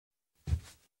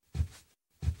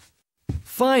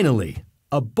Finally,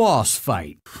 a boss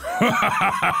fight.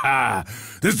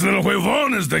 This little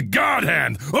huevon is the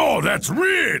Godhand. Oh, that's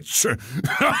rich. A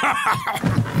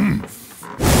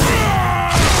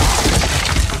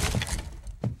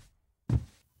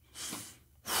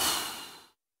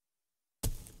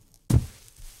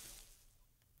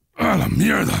la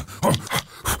mierda.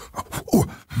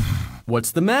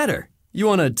 What's the matter?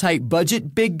 You on a tight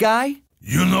budget, big guy?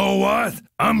 You know what?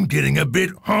 I'm getting a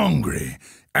bit hungry,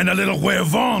 and a little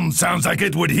huevon sounds like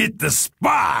it would hit the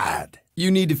spot.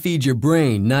 You need to feed your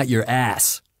brain, not your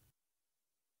ass.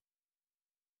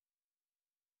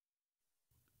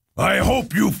 I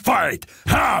hope you fight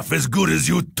half as good as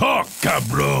you talk,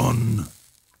 cabron.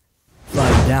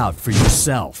 Find out for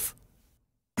yourself.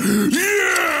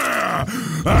 Yeah!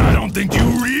 I don't think you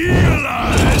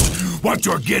realize what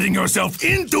you're getting yourself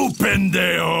into,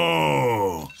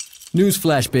 pendejo!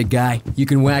 Newsflash, big guy. You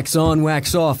can wax on,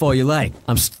 wax off all you like.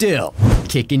 I'm still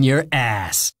kicking your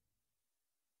ass.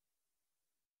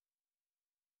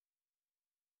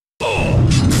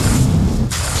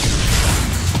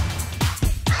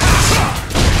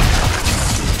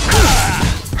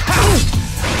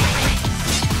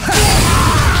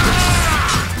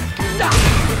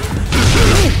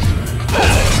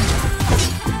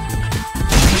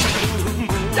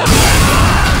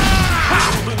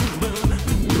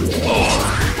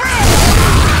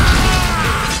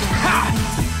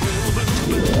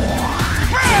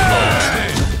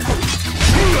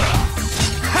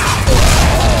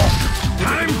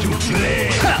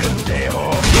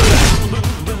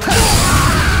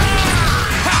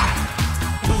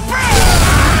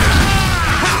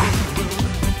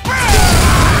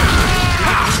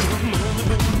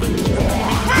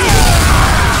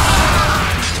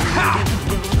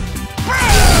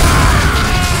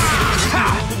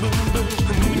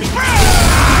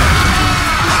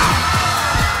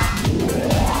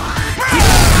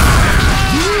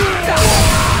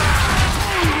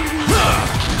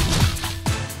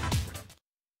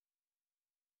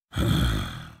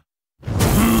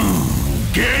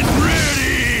 Get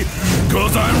ready,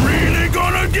 'cause I'm really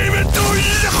gonna give it to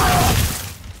you!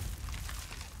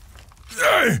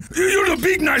 Hey, you're the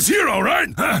big nice hero, right?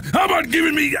 How about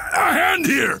giving me a hand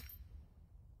here?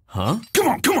 Huh? Come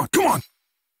on, come on, come on!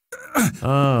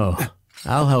 Oh,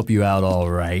 I'll help you out all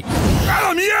right. ¡A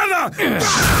la mierda!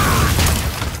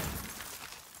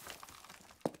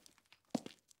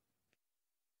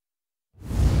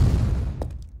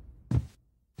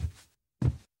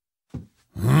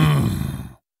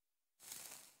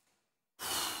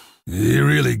 He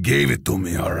really gave it to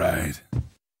me, all right.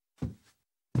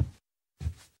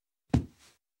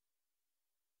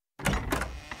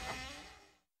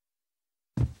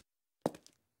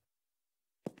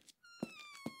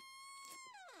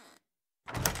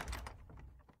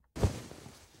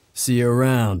 See you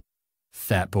around,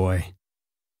 fat boy.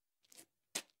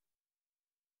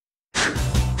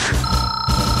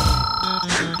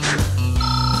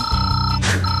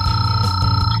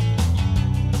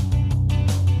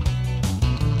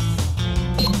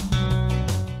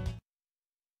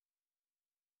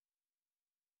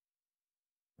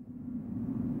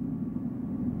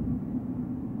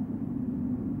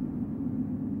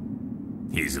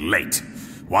 He's late.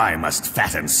 Why must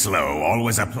fat and slow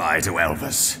always apply to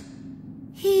Elvis?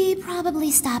 He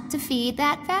probably stopped to feed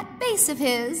that fat base of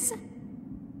his.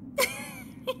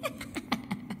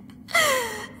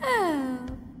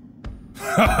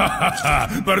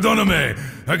 Perdóname.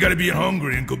 I gotta be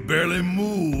hungry and could barely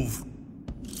move.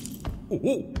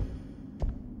 Oh.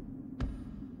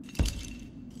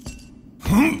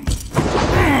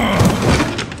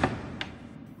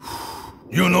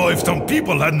 You know, if some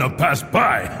people hadn't have passed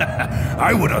by,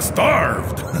 I would have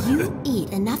starved. You eat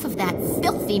enough of that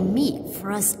filthy meat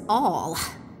for us all.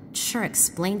 Sure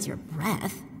explains your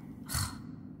breath.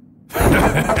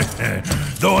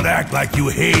 Don't act like you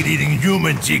hate eating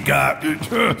human, chica.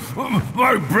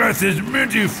 My breath is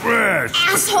minty fresh.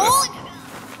 Asshole!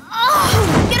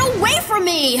 Oh, get away from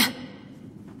me!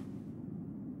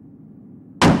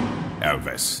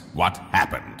 Elvis, what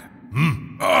happened?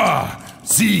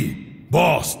 See,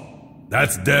 boss,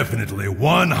 that's definitely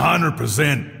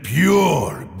 100%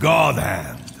 pure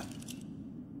Godhand.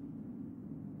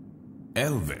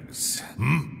 Elvis?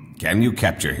 Can you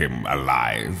capture him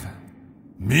alive?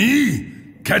 Me?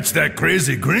 Catch that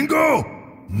crazy gringo?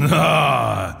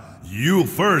 Nah, you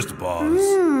first, boss.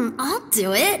 I'll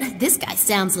do it. This guy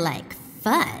sounds like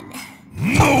fun.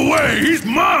 No way, he's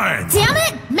mine! Damn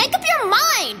it! Make up your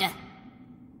mind!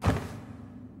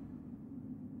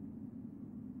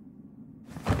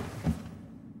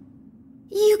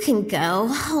 You can go.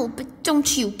 Oh, but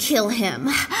don't you kill him.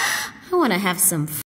 I want to have some